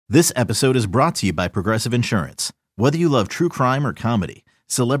This episode is brought to you by Progressive Insurance. Whether you love true crime or comedy,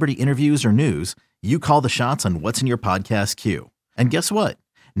 celebrity interviews or news, you call the shots on what's in your podcast queue. And guess what?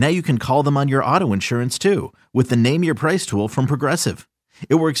 Now you can call them on your auto insurance too with the Name Your Price tool from Progressive.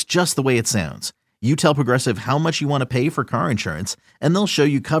 It works just the way it sounds. You tell Progressive how much you want to pay for car insurance, and they'll show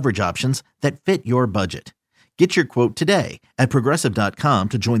you coverage options that fit your budget. Get your quote today at Progressive.com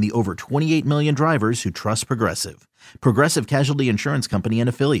to join the over 28 million drivers who trust Progressive. Progressive Casualty Insurance Company and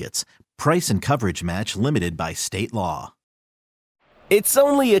Affiliates. Price and coverage match limited by state law. It's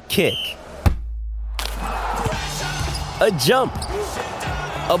only a kick, a jump,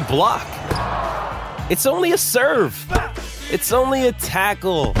 a block. It's only a serve. It's only a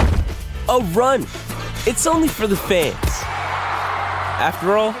tackle, a run. It's only for the fans.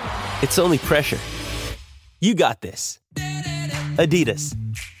 After all, it's only pressure. You got this. Adidas.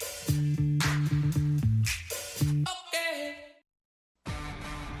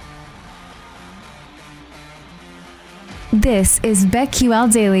 This is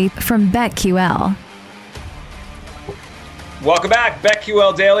BetQL Daily from BetQL. Welcome back,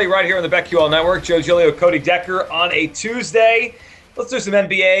 BetQL Daily, right here on the BetQL Network. Joe Giglio, Cody Decker on a Tuesday. Let's do some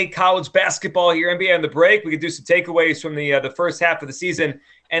NBA, college basketball here. NBA on the break. We could do some takeaways from the first half of the season,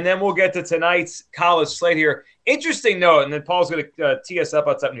 and then we'll get to tonight's college slate here. Interesting note, and then Paul's going to tee us up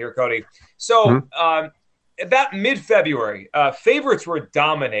on something here, Cody. So about mid-February, favorites were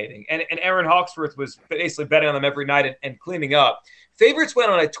dominating, and Aaron Hawksworth was basically betting on them every night and cleaning up. Favorites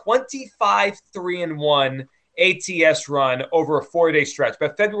went on a 25-3-1 ATS run over a 4-day stretch. By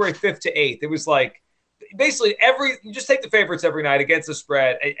February 5th to 8th, it was like basically you just take the favorites every night against the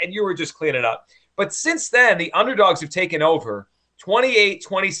spread, and you were just cleaning up. But since then, the underdogs have taken over 28,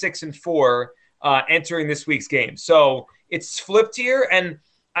 26, and 4 entering this week's game. So it's flipped here. And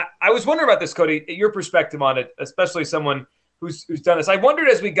I was wondering about this, Cody, your perspective on it, especially someone who's done this. I wondered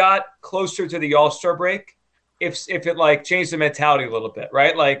as we got closer to the All-Star break if it like changed the mentality a little bit,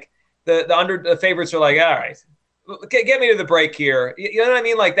 right? Like the favorites are like, all right, get me to the break here. You know what I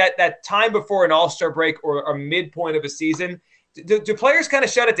mean? Like that time before an All-Star break or a midpoint of a season. Do players kind of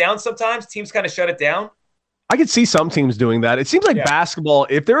shut it down sometimes? Teams kind of shut it down? I could see some teams doing that. It seems like basketball,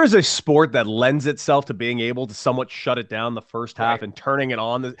 if there is a sport that lends itself to being able to somewhat shut it down the first half and turning it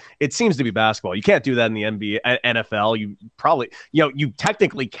on, it seems to be basketball. You can't do that in the NBA, NFL. You probably, you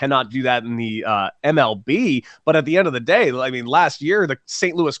technically cannot do that in the MLB. But at the end of the day, I mean, last year, the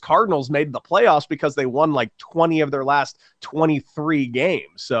St. Louis Cardinals made the playoffs because they won like 20 of their last 23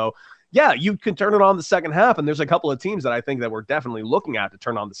 games. So, yeah, you can turn it on the second half, and there's a couple of teams that I think that we're definitely looking at to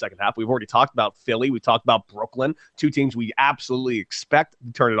turn on the second half. We've already talked about Philly. We talked about Brooklyn, two teams we absolutely expect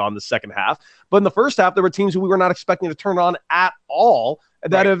to turn it on the second half. But in the first half, there were teams who we were not expecting to turn on at all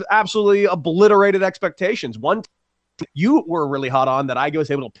that have absolutely obliterated expectations. One you were really hot on that I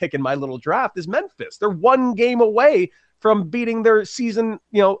was able to pick in my little draft is Memphis. They're one game away from beating their season,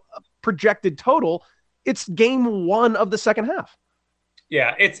 projected total. It's game one of the second half.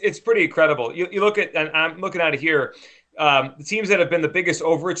 Yeah, it's pretty incredible. You look at, and I'm looking at it here, the teams that have been the biggest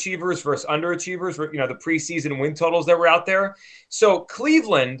overachievers versus underachievers, the preseason win totals that were out there. So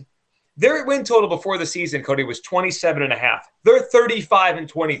Cleveland, their win total before the season, Cody, was 27.5. They're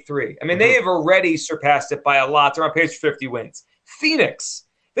 35-23. I mean, they have already surpassed it by a lot. They're on pace for 50 wins. Phoenix,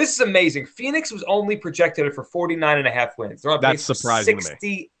 this is amazing. Phoenix was only projected for 49.5 wins. They're on pace for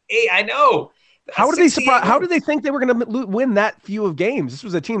 68. I know. How did they think they were going to win that few of games? This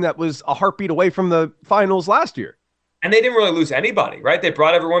was a team that was a heartbeat away from the finals last year. And they didn't really lose anybody, right? They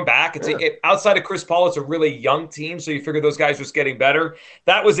brought everyone back. Outside of Chris Paul, it's a really young team, so you figure those guys are just getting better.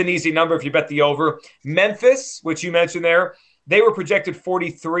 That was an easy number if you bet the over. Memphis, which you mentioned there, they were projected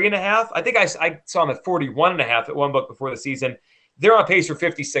 43.5. I think I saw them at 41.5 at one book before the season. They're on pace for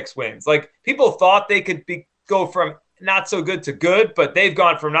 56 wins. Like, people thought they could go from not so good to good, but they've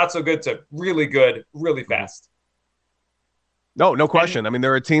gone from not so good to really good really fast. No question. I mean,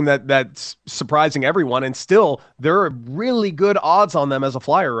 they're a team that's surprising everyone, and still there are really good odds on them as a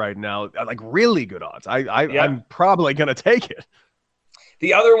flyer right now, like really good odds. I'm probably going to take it.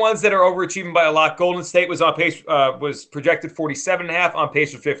 The other ones that are overachieving by a lot, Golden State was on pace, was projected 47.5, on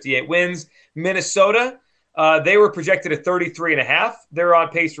pace for 58 wins. Minnesota, they were projected at 33.5. They're on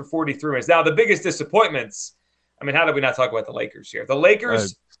pace for 43 wins. Now, the biggest disappointments, I mean, how did we not talk about the Lakers here? The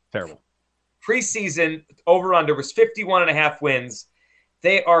Lakers, terrible. Preseason over-under was 51.5 wins.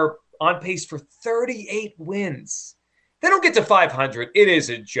 They are on pace for 38 wins. They don't get to 500. It is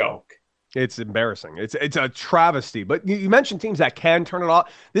a joke. It's embarrassing. It's a travesty. But you mentioned teams that can turn it on.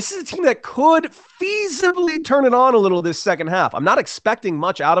 This is a team that could feasibly turn it on a little this second half. I'm not expecting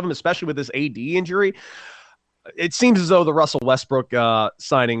much out of them, especially with this AD injury. It seems as though the Russell Westbrook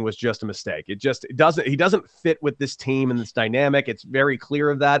signing was just a mistake. He doesn't fit with this team and this dynamic. It's very clear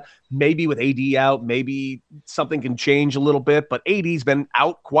of that. Maybe with AD out, maybe something can change a little bit, but AD's been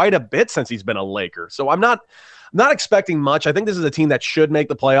out quite a bit since he's been a Laker. So I'm not expecting much. I think this is a team that should make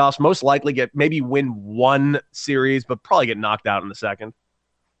the playoffs, most likely maybe win one series, but probably get knocked out in the second.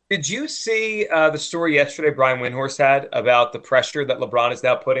 Did you see the story yesterday Brian Windhorst had about the pressure that LeBron is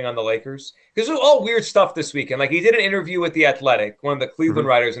now putting on the Lakers? Because it was all weird stuff this weekend. Like, he did an interview with The Athletic, one of the Cleveland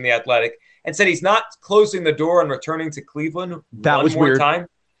writers in The Athletic, and said he's not closing the door on returning to Cleveland one more time.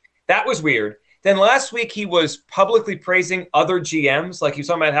 That was weird. Then last week he was publicly praising other GMs. Like, he was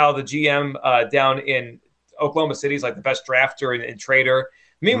talking about how the GM down in Oklahoma City is like the best drafter and trader.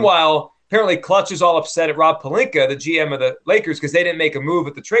 Meanwhile, apparently Clutch is all upset at Rob Pelinka, the GM of the Lakers, because they didn't make a move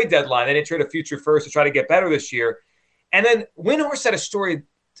at the trade deadline. They didn't trade a future first to try to get better this year. And then Windhorst had a story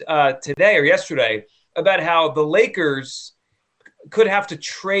today or yesterday about how the Lakers could have to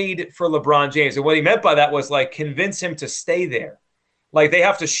trade for LeBron James. And what he meant by that was, like, convince him to stay there. Like, they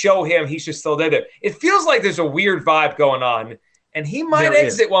have to show him he should still stay there. It feels like there's a weird vibe going on, and he might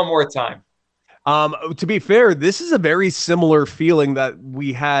exit one more time. To be fair, this is a very similar feeling that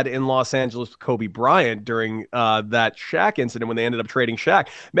we had in Los Angeles with Kobe Bryant during that Shaq incident when they ended up trading Shaq.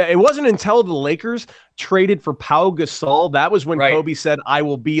 It wasn't until the Lakers traded for Pau Gasol that was when Kobe said, "I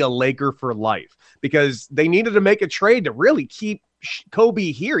will be a Laker for life," because they needed to make a trade to really keep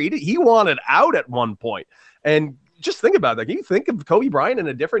Kobe here. He wanted out at one point. And just think about that. Can you think of Kobe Bryant in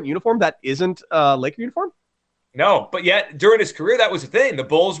a different uniform that isn't a Laker uniform? No, but yet during his career, that was the thing. The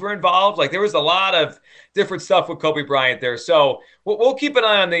Bulls were involved. Like, there was a lot of different stuff with Kobe Bryant there. So we'll keep an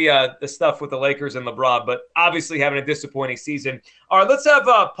eye on the stuff with the Lakers and LeBron, but obviously having a disappointing season. All right, let's have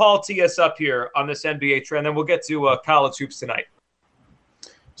Paul tee us up here on this NBA trend, then we'll get to college hoops tonight.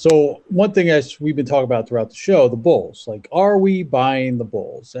 So one thing as we've been talking about throughout the show, the Bulls. Like, are we buying the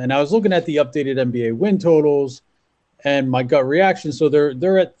Bulls? And I was looking at the updated NBA win totals and my gut reaction. So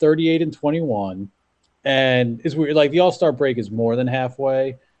they're at 38-21. And it's weird, like the All-Star break is more than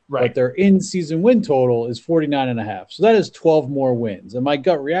halfway, but their in-season win total is 49.5. So that is 12 more wins. And my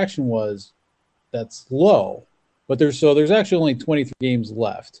gut reaction was that's low, but there's actually only 23 games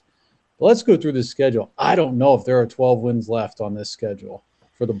left. But let's go through this schedule. I don't know if there are 12 wins left on this schedule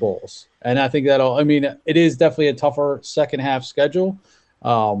for the Bulls. And I think it is definitely a tougher second half schedule.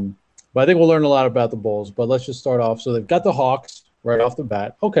 But I think we'll learn a lot about the Bulls. But let's just start off. So they've got the Hawks right off the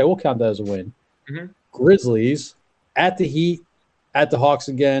bat. Okay, we'll count that as a win. Mm-hmm. Grizzlies, at the Heat, at the Hawks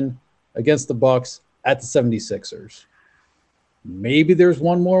again, against the Bucks, at the 76ers. Maybe there's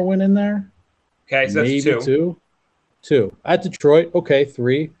one more win in there. Okay, so that's two. Two. At Detroit, okay,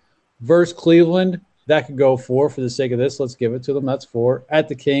 3. Versus Cleveland, that could go 4 for the sake of this. Let's give it to them. That's 4. At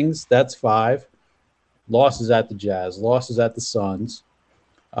the Kings, that's 5. Losses at the Jazz. Losses at the Suns.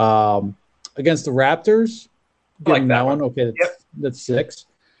 Against the Raptors, give them that one. Okay, that's 6.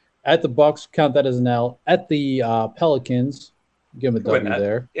 At the Bucks, count that as an L. At the Pelicans, give them a W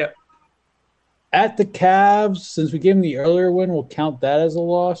there. Yep. At the Cavs, since we gave them the earlier win, we'll count that as a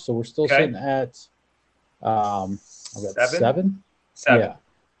loss. So we're still sitting at 7. Yeah.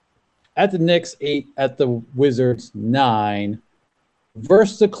 At the Knicks, 8. At the Wizards, 9.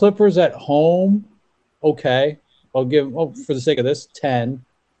 Versus the Clippers at home, okay. I'll give them, for the sake of this, 10.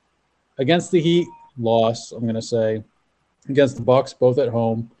 Against the Heat, loss, I'm going to say. Against the Bucks, both at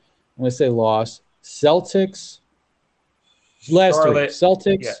home, I'm going to say loss. Celtics, last 3.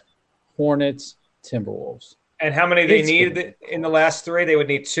 Celtics, Hornets, Timberwolves. And how many they need in the last 3? They would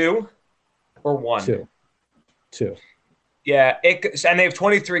need 2 or 1? 2. Yeah, and they have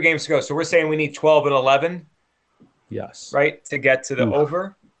 23 games to go. So we're saying we need 12 and 11? Yes. Right, to get to the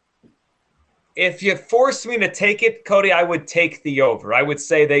over? If you forced me to take it, Cody, I would take the over. I would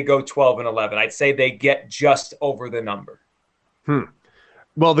say they go 12 and 11. I'd say they get just over the number.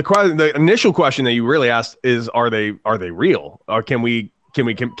 Well, the initial question that you really asked is, are they real? Or can we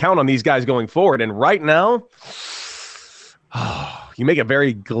count on these guys going forward? And right now, you make a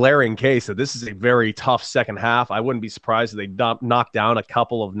very glaring case that this is a very tough second half. I wouldn't be surprised if they knock down a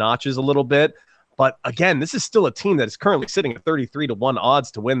couple of notches a little bit. But again, this is still a team that is currently sitting at 33-1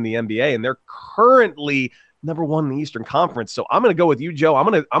 odds to win the NBA, and they're currently number 1 in the Eastern Conference. So I'm going to go with you, Joe. I'm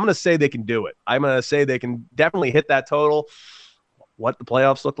going to say they can do it. I'm going to say they can definitely hit that total. What the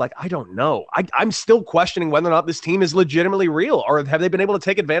playoffs look like, I don't know. I'm still questioning whether or not this team is legitimately real, or have they been able to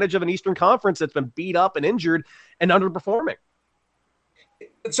take advantage of an Eastern Conference that's been beat up and injured and underperforming.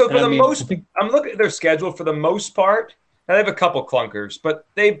 So I'm looking at their schedule for the most part. Now, they have a couple clunkers, but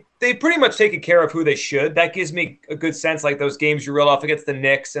they pretty much taken care of who they should. That gives me a good sense, like those games you reel off against the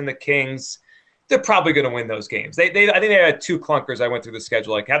Knicks and the Kings. they're probably going to win those games. I think they had 2 clunkers. I went through the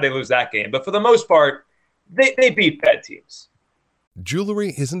schedule. Like, how'd they lose that game? But for the most part, they beat bad teams.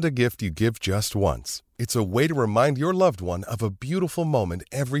 Jewelry isn't a gift you give just once. It's a way to remind your loved one of a beautiful moment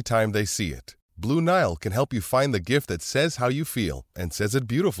every time they see it. Blue Nile can help you find the gift that says how you feel and says it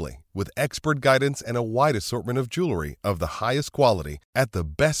beautifully, with expert guidance and a wide assortment of jewelry of the highest quality at the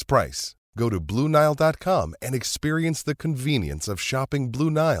best price. Go to BlueNile.com and experience the convenience of shopping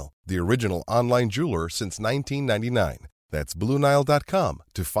Blue Nile, the original online jeweler since 1999. That's BlueNile.com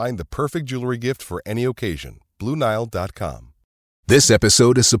to find the perfect jewelry gift for any occasion. BlueNile.com. This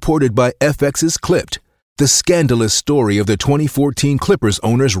episode is supported by FX's Clipped, the scandalous story of the 2014 Clippers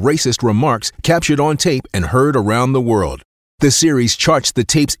owner's racist remarks captured on tape and heard around the world. The series charts the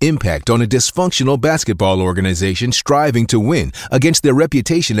tape's impact on a dysfunctional basketball organization striving to win against their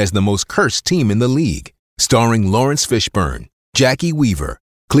reputation as the most cursed team in the league. Starring Lawrence Fishburne, Jackie Weaver,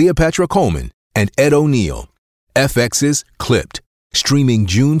 Cleopatra Coleman, and Ed O'Neill. FX's Clipped, streaming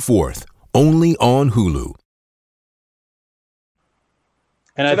June 4th, only on Hulu.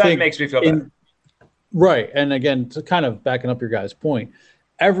 And so I that think makes me feel better. Right. And again, to kind of backing up your guys' point,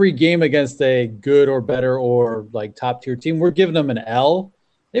 every game against a good or better or like top tier team, we're giving them an L.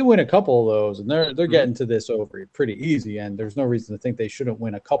 They win a couple of those, and they're getting to this over pretty easy. And there's no reason to think they shouldn't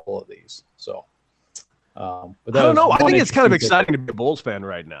win a couple of these. So, but I don't know. I think it's kind of exciting to be a Bulls fan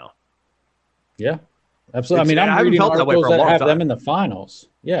right now. Yeah, absolutely. I'm reading articles that have them in the finals.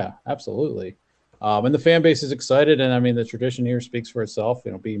 Yeah, absolutely. And the fan base is excited, and I mean the tradition here speaks for itself.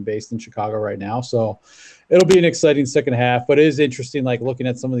 Being based in Chicago right now, so it'll be an exciting second half. But it is interesting, like looking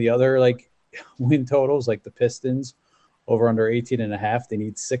at some of the other like win totals, like the Pistons over under 18.5. They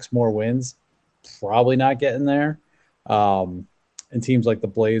need 6 more wins, probably not getting there. And teams like the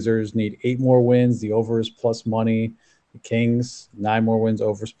Blazers need 8 more wins. The over is plus money. The Kings 9 more wins,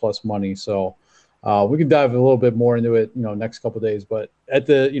 overs plus money. So. We can dive a little bit more into it, next couple of days. But at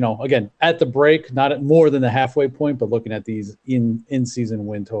the, again, at the break, not at more than the halfway point, but looking at these in-season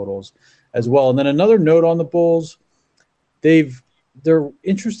win totals as well. And then another note on the Bulls, they're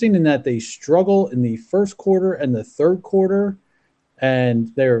interesting in that they struggle in the first quarter and the third quarter,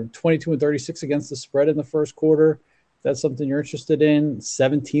 and they're 22-36 against the spread in the first quarter. If that's something you're interested in.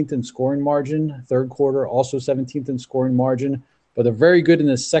 17th in scoring margin, third quarter, also 17th in scoring margin. But they're very good in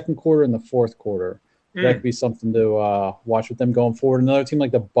the second quarter and the fourth quarter. That could be something to watch with them going forward. Another team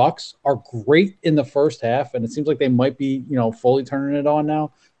like the Bucks are great in the first half, and it seems like they might be, fully turning it on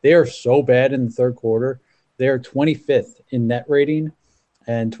now. They are so bad in the third quarter. They are 25th in net rating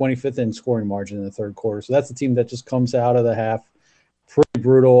and 25th in scoring margin in the third quarter. So that's a team that just comes out of the half pretty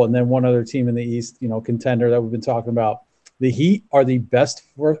brutal. And then one other team in the East, contender that we've been talking about. The Heat are the best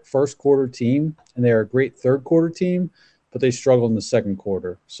first quarter team, and they are a great third quarter team, but they struggled in the second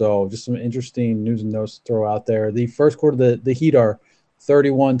quarter. So just some interesting news and notes to throw out there. The first quarter, the Heat are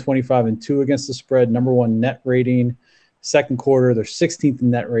 31-25-2 against the spread, number 1 net rating. Second quarter, they're 16th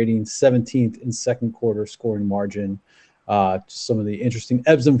in net rating, 17th in second quarter scoring margin. Just some of the interesting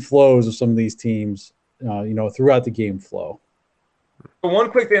ebbs and flows of some of these teams, throughout the game flow. One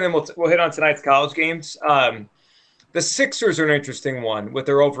quick thing, then we'll hit on tonight's college games. The Sixers are an interesting one with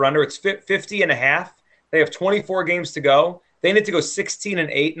their over-under. It's 50.5. They have 24 games to go. They need to go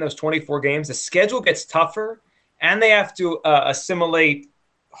 16-8 in those 24 games. The schedule gets tougher, and they have to assimilate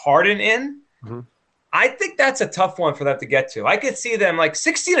Harden in. Mm-hmm. I think that's a tough one for them to get to. I could see them like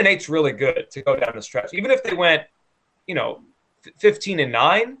 16-8 is really good to go down the stretch. Even if they went,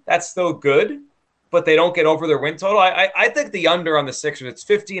 15-9, that's still good, but they don't get over their win total. I think the under on the Sixers, it's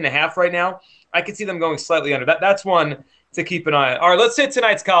 50.5 right now. I could see them going slightly under. That's one to keep an eye on. All right, let's hit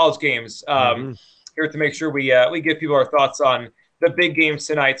tonight's college games. Here to make sure we give people our thoughts on the big games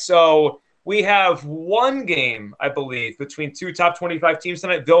tonight. So we have one game, I believe, between 2 top 25 teams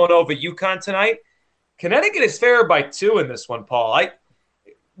tonight. Villanova, UConn tonight. Connecticut is favored by 2 in this one, Paul.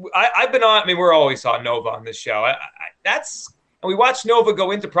 I've been on. I mean, we're always on Nova on this show. And we watched Nova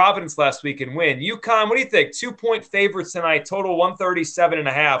go into Providence last week and win. UConn, what do you think? 2-point favorites tonight. Total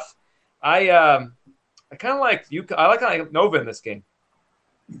 137.5. I kind of like UConn. I like Nova in this game.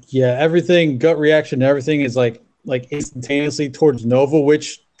 Yeah, everything, gut reaction, everything is like instantaneously towards Nova,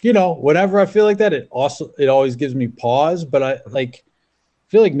 which, whenever I feel like that, it always gives me pause. But I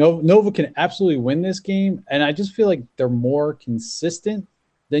feel like Nova can absolutely win this game, and I just feel like they're more consistent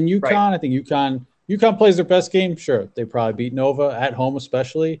than UConn. Right. I think UConn plays their best game. Sure, they probably beat Nova at home,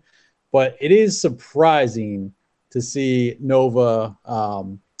 especially, but it is surprising to see Nova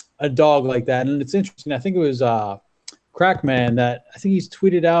a dog like that. And it's interesting. I think it was Crackman that I think he's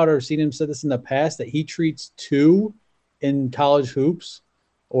tweeted out or seen him said this in the past that he treats 2 in college hoops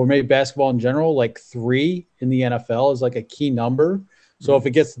or maybe basketball in general, like 3 in the NFL is like a key number. So if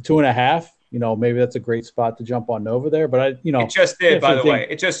it gets to 2.5, maybe that's a great spot to jump on Nova there. But it just did, by the way.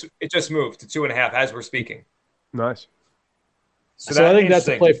 It just moved to 2.5 as we're speaking. Nice. So I think that's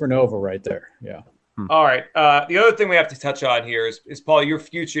a play for Nova right there. Yeah. All right. The other thing we have to touch on here is Paul, your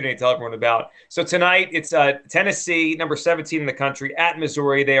future you need to tell everyone about. So tonight it's Tennessee, number 17 in the country, at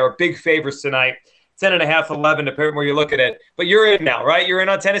Missouri. They are big favorites tonight. 10.5, 11, depending where you look at it. But you're in now, right? You're in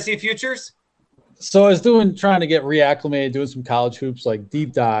on Tennessee futures? So I was trying to get reacclimated, doing some college hoops, like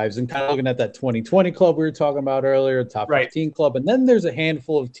deep dives, and kind of looking at that 2020 club we were talking about earlier, top 15 club. And then there's a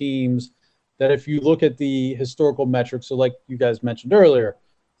handful of teams that if you look at the historical metrics, so like you guys mentioned earlier,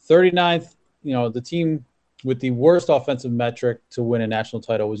 39th, the team with the worst offensive metric to win a national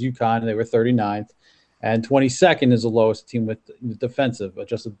title was UConn. They were 39th. And 22nd is the lowest team with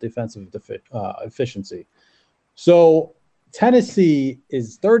adjusted defensive efficiency. So Tennessee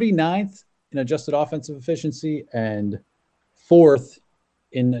is 39th in adjusted offensive efficiency and 4th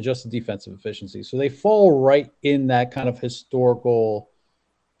in adjusted defensive efficiency. So they fall right in that kind of historical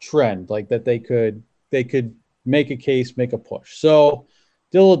trend, like that they could make a case, make a push. So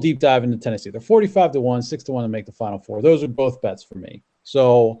did a little deep dive into Tennessee. They're 45-1, 6-1 to make the Final Four. Those are both bets for me.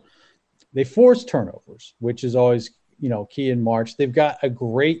 So they force turnovers, which is always, key in March. They've got a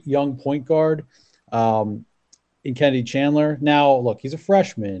great young point guard in Kennedy Chandler. Now, look, he's a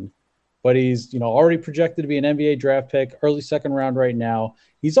freshman, but he's, already projected to be an NBA draft pick, early second round right now.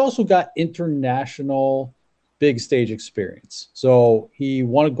 He's also got international big stage experience. So he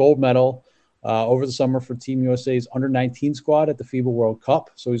won a gold medal over the summer for Team USA's under-19 squad at the FIBA World Cup.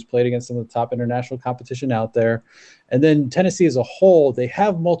 So he's played against some of the top international competition out there. And then Tennessee as a whole, they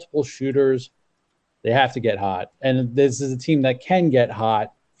have multiple shooters. They have to get hot. And this is a team that can get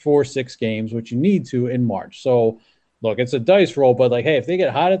hot for 6 games, which you need to in March. So, look, it's a dice roll, but hey, if they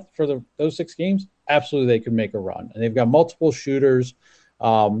get hot for those 6 games, absolutely they could make a run. And they've got multiple shooters.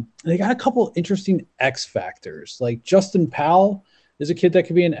 They got a couple interesting X factors. Like Justin Powell is a kid that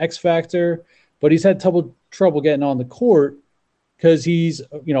could be an X factor, but he's had trouble getting on the court because he's,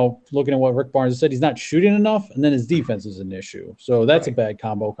 looking at what Rick Barnes said, he's not shooting enough, and then his defense is an issue. So that's a bad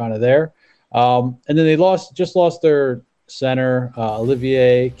combo kind of there. And then they just lost their center,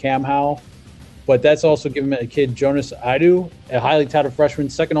 Olivier Camhow, but that's also given a kid, Jonas Aidoo, a highly touted freshman,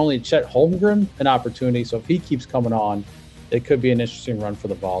 second only to Chet Holmgren, an opportunity. So if he keeps coming on, it could be an interesting run for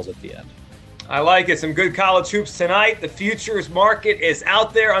the Vols at the end. I like it. Some good college hoops tonight. The futures market is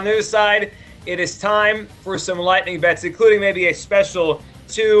out there. On the other side, it is time for some lightning bets, including maybe a special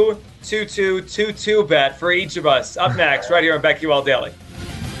 2-2-2-2 bet for each of us. Up next, right here on BetQL Daily.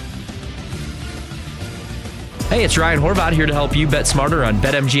 Hey, it's Ryan Horvath here to help you bet smarter on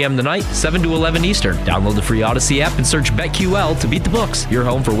BetMGM tonight, 7 to 11 Eastern. Download the free Odyssey app and search BetQL to beat the books. Your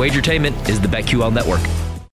home for wagertainment is the BetQL Network.